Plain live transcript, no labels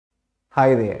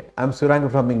Hi there, I'm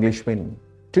Suranga from Englishman.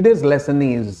 Today's lesson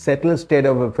is settled state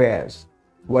of affairs.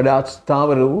 වඩාත්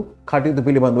ස්ථාවර වූ කටයුතු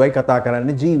පිළිබඳවයි කතා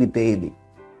කරන්නේ ජීවිතයේදී.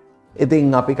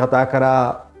 ඉතින් අපි කතා කරා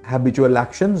habitual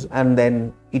actions and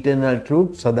then eternal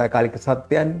truth, සදාකාලික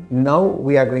සත්‍යයන්. Now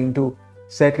we are going to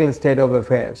settle state of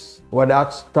affairs.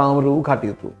 වඩාත් ස්ථාවර වූ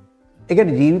කටයුතු. ඒ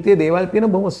කියන්නේ ජීවිතයේ දේවල් තියෙන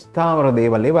බොහොම ස්ථාවර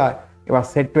දේවල්. ඒවා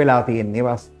සෙට් වෙලා තියෙන්නේ,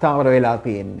 ඒවා ස්ථාවර වෙලා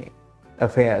තියෙන්නේ.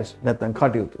 affairs නැත්නම්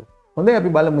කටයුතු. හොඳයි අපි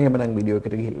බලමු එහෙමනම් වීඩියෝ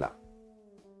එකට ගිහිල්ලා.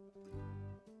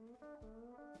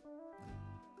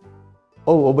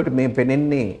 ඔබට මේ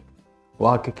පෙනෙන්නේ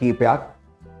වාක්‍ය කීපයක්.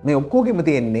 මේ ඔක්කොගෙම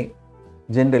තියෙන්නේ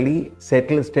generally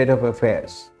settled state of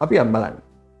affairs. අපි යම් බලන්න.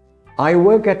 I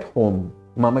work at home.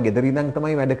 මම ගෙදර ඉඳන්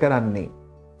තමයි වැඩ කරන්නේ.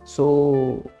 So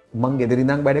මං ගෙදර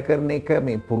ඉඳන් වැඩ කරන එක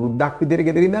මේ පුරුද්දක් විදිහට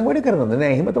ගෙදර ඉඳන් වැඩ කරනවද?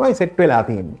 නෑ, එහෙම තමයි සෙට් වෙලා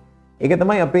තියෙන්නේ. ඒක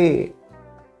තමයි අපේ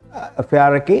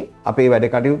affair එකේ අපේ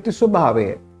වැඩ කටයුතු ස්වභාවය.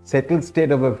 settled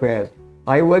state of affairs.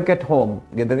 I work at home.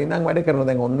 ගෙදර ඉඳන් වැඩ කරනවා.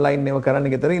 දැන් online ඒව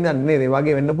කරන්නේ ගෙදර ඉඳන් නේද? ඒ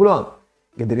වගේ වෙන්න පුළුවන්.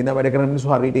 ගෙදර ඉඳන් වැඩ කරන මිනිස්සු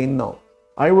හරියට ඉන්නවා.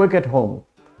 I work at home.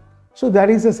 So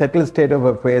that is a settled state of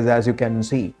affairs as you can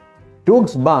see.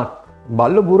 Dogs bark.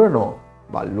 බල්ලෝ බුරනවා.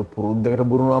 බල්ලෝ පුරුද්දකට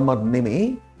බුරනවමත් නෙමෙයි.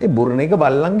 ඒ බුරන එක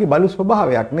බල්ලන්ගේ බලු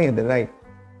ස්වභාවයක් නේද? right?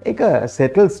 ඒක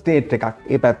settled state එකක්.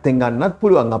 ඒ පැත්තෙන් ගන්නත්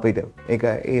පුළුවන් අපිට. ඒක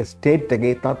ඒ state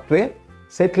එකේ තත්වය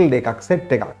settled එකක්,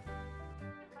 set එකක්.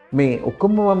 මේ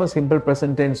ඔක්කොම මම simple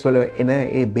present tense වල එන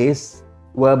ඒ base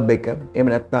verb එක එහෙම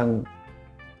නැත්නම්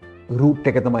root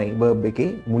එක තමයි verb එකේ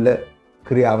මුල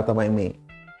ක්‍රියාව තමයි මේ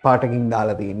පාටකින්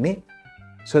දාලා තියෙන්නේ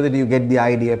so that you get the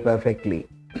idea perfectly.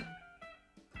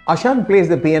 Ashan plays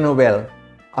the piano well.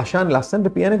 Ashan ලස්සනට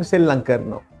piano එක සෙල්ලම්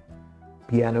කරනවා.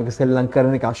 piano එක සෙල්ලම්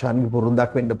කරන එක Ashanගේ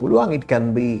පුරුද්දක් වෙන්න පුළුවන්. It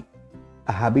can be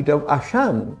a habit of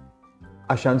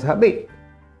Ashan's habit.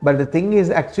 But the thing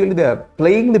is actually the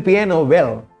playing the piano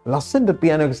well. ලස්සනට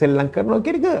piano එක සෙල්ලම් කරනවා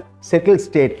කියන එක settled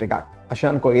state එකක්.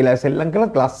 Ashan කොයිලා සෙල්ලම්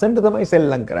කළත් ලස්සනට තමයි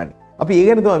සෙල්ලම් කරන්නේ. අපි ඒ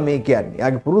ගැන තමයි මේ කියන්නේ.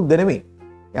 යාගේ පුරුද්ද නෙමෙයි.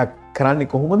 යා කරන්නේ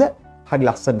කොහොමද? හරි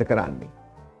ලස්සනට කරන්නේ.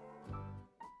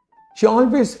 She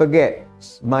always forgets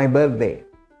my birthday.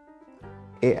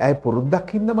 ඒ අය පුරුද්දක්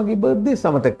හින්දා මගේ birthday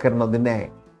සමතක කරනවද නැහැ.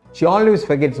 She always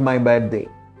forgets my birthday.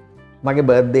 මගේ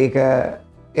birthday එක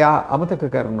එයා අමතක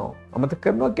කරනවා. අමතක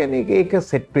කරනවා කියන්නේ ඒක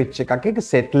set වෙච්ච එකක්. ඒක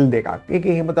settled එකක්. ඒක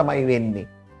එහෙම තමයි වෙන්නේ.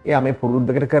 එයා මේ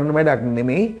පුරුද්දකට කරන වැඩක්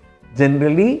නෙමෙයි.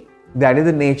 Generally that is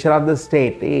the nature of the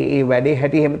state. ඒ වැඩේ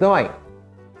හැටි එහෙම තමයි.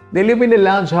 They live in a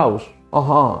large house.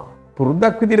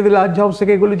 පුරුද්දක් විදිහට large house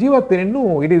එකේ ඒගොල්ලෝ ජීවත් වෙන්නේ. No,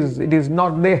 it is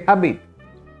not their habit.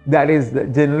 That is the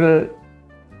general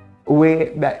way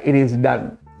that it is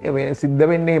done. ඒ සිද්ධ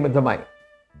වෙන්නේ එහෙම තමයි.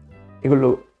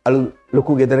 ඒගොල්ලෝ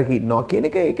ලොකු ගෙදරක ඉන්නවා කියන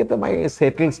එක ඒක තමයි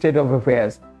settled state of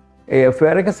affairs. A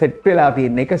affair එක set වෙලා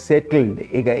තියෙන එක settled.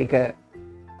 ඒක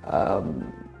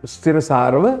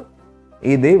ස්ථිරසාරව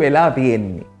ඒ දේ වෙලා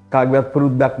තියෙන්නේ. කාගේවත්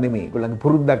පුරුද්දක් නෙමෙයි. ඒගොල්ලන්ගේ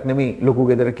පුරුද්දක් නෙමෙයි ලොකු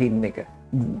ගෙදරක ඉන්න එක.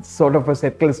 Sort of a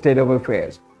settled state of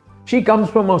affairs. She comes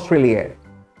from Australia.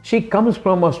 She comes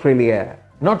from Australia.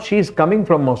 Not she is coming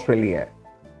from Australia.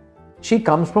 She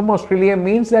comes from Australia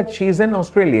means that she is an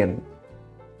Australian.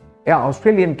 එයා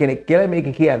Australian කෙනෙක් කියලා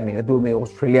මේක කියන්නේ. නැතුව මේ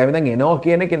ඕස්ට්‍රේලියාවෙන් ඉඳන් එනවා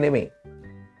කියන එක නෙමෙයි.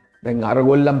 දැන් අර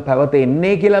ගොල්ලන් පැවත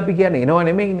එන්නේ කියලා අපි කියන්නේ එනවා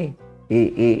නෙමෙයිනේ. ඒ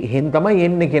එහෙන් තමයි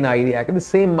එන්නේ කියන idea එක. The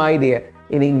same idea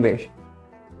in English.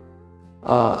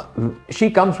 She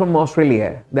comes from Australia.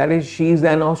 That is, she is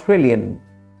an Australian.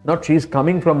 Not she is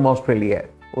coming from Australia.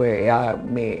 ඔය එයා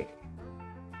මේ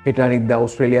හිටනිද්දා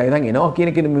ඕස්ට්‍රේලියාවේ ඉඳන් එනවා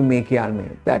කියන එක මේ කියන්නේ.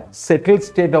 That settled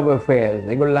state of affairs.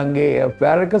 ඒගොල්ලන්ගේ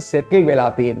affair එක settle වෙලා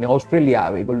තියෙන්නේ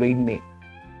ඕස්ට්‍රේලියාවේ. ඒගොල්ලෝ ඉන්නේ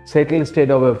settled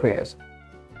state of affairs.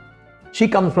 She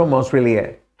comes from Australia.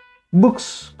 Books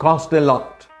cost a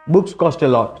lot. Books cost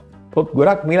a lot. පොත්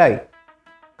ගොඩක් මිලයි.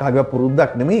 කාගේ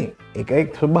පුරුද්දක් නෙමෙයි. ඒක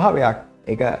එක් ස්වභාවයක්.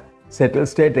 ඒක settled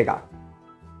state එකක්.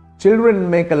 Children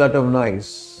make a lot of noise.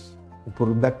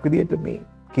 පුරුද්දක් විදියට මේ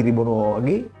කිරි බොනවා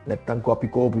වගේ නැත්තම් කොපි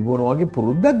කෝපි බොනවා වගේ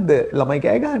පුරුද්දක්ද ළමයි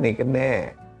කෑ ගන්න එක නෑ.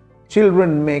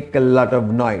 Children make a lot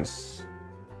of noise.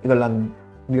 ඒගොල්ලන්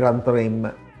නිරන්තරයෙන්ම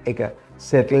ඒක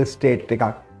settled state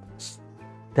එකක්.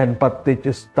 තැන්පත් වෙච්ච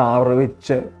ස්ථාවර වෙච්ච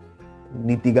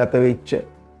නිතිගත වෙච්ච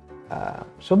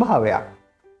ස්වභාවයක්.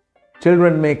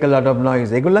 Children make a lot of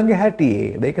noise. ඒගොල්ලන්ගේ හැටි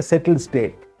ඒක settled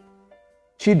state.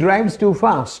 She drives too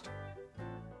fast.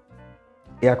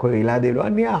 එයා කොයිලා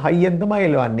දෙලවන්නේ හයියෙන් තමයි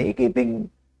එලවන්නේ. ඒක ඉතින්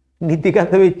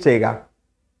නිතිගත වෙච්ච එකක්.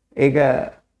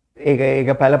 ඒක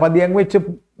පළපදියම් වෙච්ච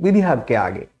විදිහක්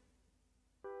එයාගේ.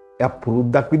 එයා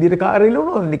පුරුද්දක් විදිහට කාර්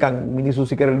එලවනවා නිකන් මිනිස්සු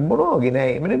සිකරට බොනවා වගේ නෑ.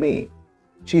 එහෙම නෙමෙයි.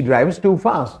 She drives too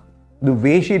fast. The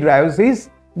way she drives is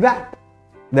that.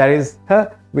 That is her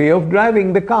way of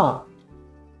driving the car.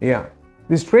 Yeah.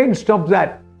 This train stops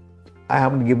at I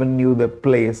haven't given you the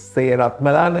place. Say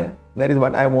Ratmalana. That is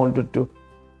what I wanted to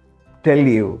tell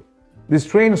you. This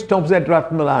train stops at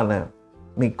Ratmalana.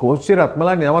 මේ කෝච්චිය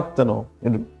රත්මලානේ නවත්තනවා.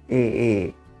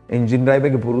 ඒ engine driver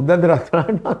එක පුරුද්දක්ද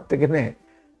රත්මලානේ නවත්තක නෑ.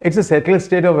 It's a settled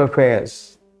state of affairs.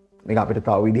 මේක අපිට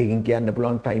තව විදිහකින් කියන්න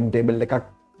පුළුවන් time table එකක්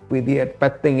විදියට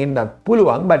පැත්තෙන් ඉන්නත්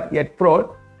පුළුවන්, but yet for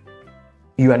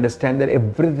you understand that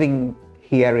everything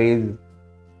here is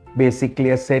basically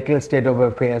a settled state of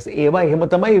affairs. ඒවා එහෙම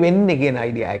තමයි වෙන්නේ කියන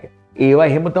idea එක. ඒවා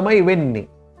එහෙම තමයි වෙන්නේ.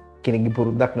 කෙනෙක්ගේ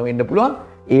පුරුද්දක් නොවෙන්න පුළුවන්.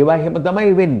 ඒවා එහෙම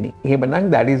තමයි වෙන්නේ.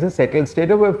 එහෙමනම් that is a settled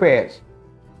state of affairs.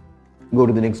 Go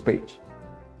to the next page.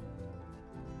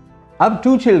 I have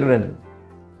 2 children.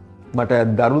 මට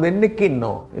දරු දෙන්නෙක්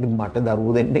ඉන්නවා. ඉතින් මට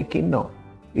දරුවෝ දෙන්නෙක් ඉන්නවා.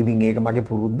 ඉතින් ඒක මගේ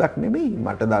පුරුද්දක් නෙමෙයි.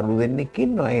 මට දරුවෝ දෙන්නෙක්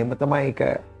ඉන්නවා. එහෙම තමයි ඒක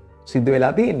සිද්ධ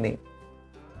වෙලා තියෙන්නේ.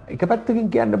 එක පැත්තකින්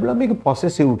කියන්න බලන්න මේක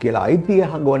possessive කියලා. අයිතිය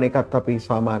හංගවන එකත් අපි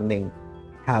සාමාන්‍යයෙන්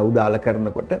have දාලා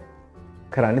කරනකොට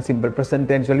කරන්නේ simple present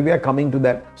tense. We are coming to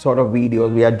that sort of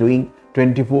videos. We are doing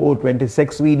 24 or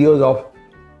 26 videos of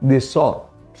this sort.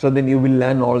 So then you will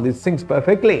learn all these things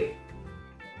perfectly.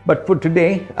 But for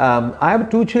today, I have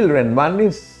 2 children. One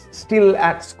is still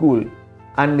at school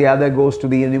and the other goes to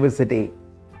the university.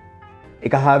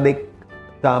 එක හදෙක්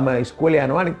තාම ඉස්කෝලේ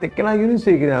යනවා, අනිත් එක්කෙනා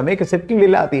university යනවා. මේක settle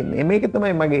වෙලා තියෙන්නේ. මේක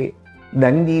තමයි මගේ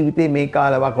දැන් ජීවිතේ මේ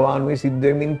කාල වකවානුවේ සිද්ධ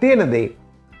වෙමින් තියෙන දේ.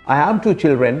 I have 2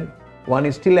 children. One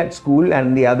is still at school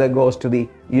and the other goes to the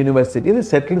university. The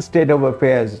settled state of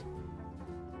affairs.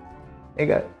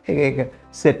 ඒක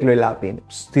සෙටල් වෙලා තියෙන්නේ.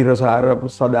 ස්ථිරසාර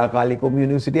සදාකාලික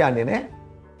යුනිවර්සිටි යන්නේ නැහැ.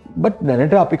 But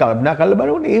දැනට අපි කල්පනා කරලා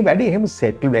බලමු මේ වැඩි එහෙම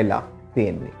සෙටල් වෙලා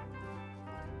තියෙන්නේ.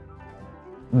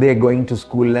 They're going to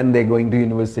school and they're going to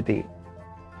university.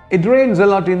 It rains a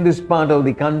lot in this part of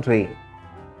the country.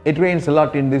 It rains a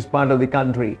lot in this part of the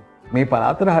country. මේ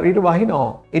පළාතට හරියට වහිනවා.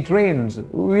 It rains.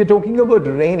 We are talking about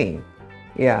raining.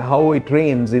 Yeah, how it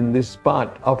rains in this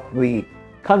part of the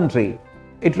country.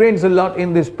 It rains a lot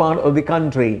in this part of the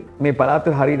country. මේ පළාතට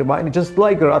හරියට වහිනවා. Just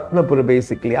like Ratnapura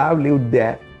basically. I've lived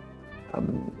there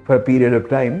for a period of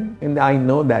time and I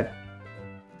know that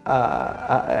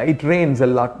it rains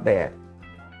a lot there.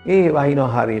 වහිනවා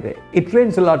හරියට. It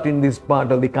rains a lot in this part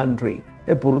of the country.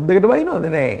 පුරුද්දකට වහිනවද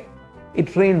නෑ? It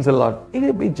rains a lot. It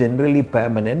will be generally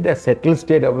permanent, a settled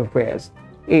state of affairs.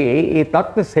 ඒ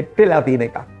තත්ත්ව set වෙලා තියෙන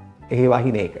එකක්. ඒ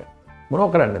වහින එක. මොනව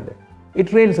කරන්නද?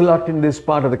 It rains a lot in this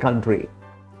part of the country.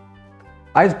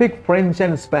 I speak French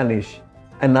and Spanish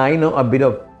and I know a bit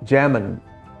of German.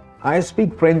 I speak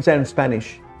French and Spanish.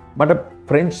 මට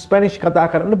French Spanish කතා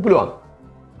කරන්න පුළුවන්.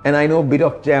 And I know a bit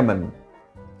of German.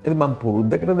 ඉතින් මම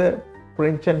පුරුද්දකටද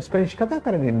French and Spanish කතා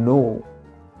කරන්නේ? No.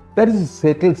 That is a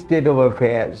settled state of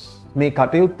affairs. මේ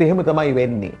කටයුත්ත එහෙම තමයි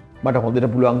වෙන්නේ. මට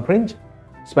හොඳට පුළුවන් French,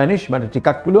 Spanish, මට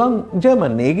ටිකක් පුළුවන්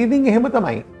German. ඒක ඉතින් එහෙම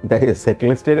තමයි. That is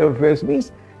settled state of affairs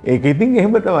means ඒක ඉතින්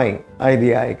එහෙම තමයි.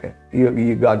 idea එක.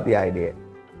 You got the idea.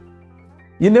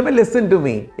 You never listen to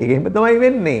me. ඒක එහෙම තමයි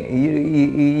වෙන්නේ.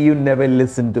 You never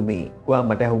listen to me. ඔයා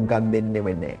මට හුඟක් දෙන්නේ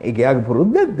නැහැ. ඒක යාගේ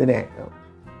පුරුද්දක්ද නෑ.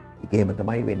 ඒක එහෙම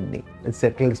තමයි වෙන්නේ. A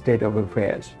settled state of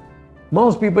affairs.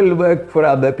 Most people work for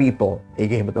other people.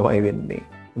 ඒක එහෙම තමයි වෙන්නේ.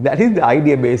 That is the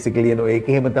idea basically. ඒක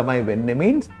එහෙම තමයි වෙන්නේ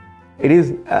means it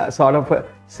is a sort of a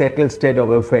settled state of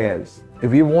affairs.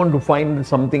 If you want to find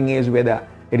something is whether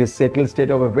it is settled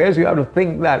state of affairs, you have to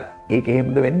think that ඒක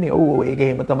එහෙමද වෙන්නේ? ඔව් ඒක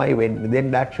එහෙම තමයි වෙන්නේ. Then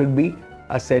that should be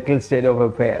a settled state of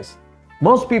affairs.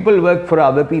 Most people work for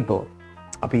other people.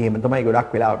 අපි එහෙම තමයි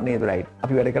ගොඩක් වෙලාවට නේද right?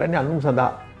 අපි වැඩ කරන්නේ අනුන් සඳහා.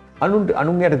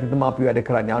 අනුන් යටතේ තමයි අපි වැඩ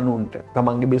කරන්නේ අනුන්ට.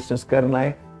 තමන්ගේ business කරන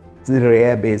අය. It's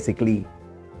rare basically.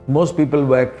 Most people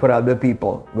work for other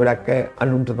people. ගොඩක් අය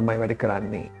අනුන්ට තමයි වැඩ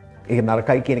කරන්නේ. ඒක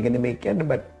නරකයි කියන එක නෙමෙයි කියන්නේ,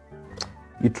 but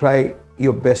you try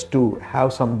your best to have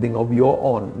something of your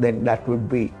own, then that would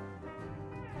be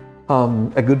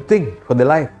a good thing for the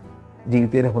life.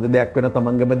 ජීවිතේ හොඳ දෙයක් වෙන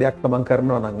තමන්ගේම දෙයක් තමන්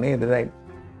කරනවා නම් නේද right?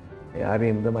 ඒ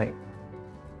හරියම තමයි.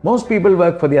 Most people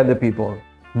work for the other people.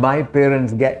 My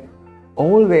parents get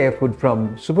all their food from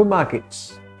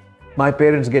supermarkets. My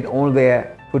parents get all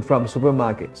their food from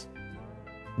supermarkets.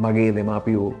 මගේ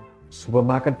දෙමාපියෝ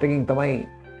සුපර්මාකට් එකකින් තමයි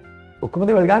ඔක්කොම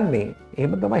දේවල් ගන්නෙ.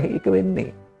 එහෙම තමයි ඒක වෙන්නේ.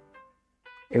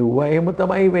 එව්වා එහෙම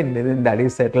තමයි වෙන්නේ. Then that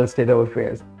is settled state of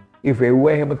affairs. If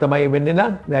එව්වා එහෙම තමයි වෙන්නේ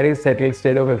නම් that is settled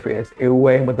state of affairs.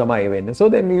 එව්වා එහෙම තමයි වෙන්නේ. So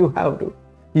then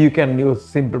you can use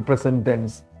simple present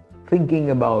tense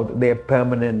thinking about their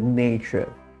permanent nature.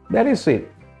 That is it.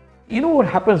 You know what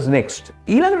happens next?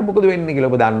 ඊළඟට මොකද වෙන්නේ කියලා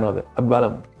ඔබ දන්නවද? අපි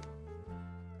බලමු.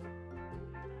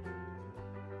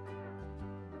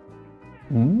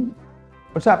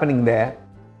 What's happening there?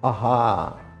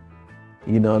 Aha.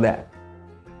 You know that.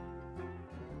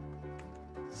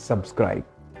 Subscribe,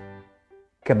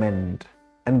 comment,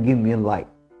 and give me a like.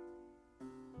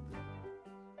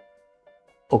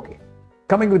 Okay,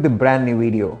 coming with a brand new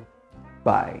video.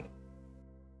 Bye.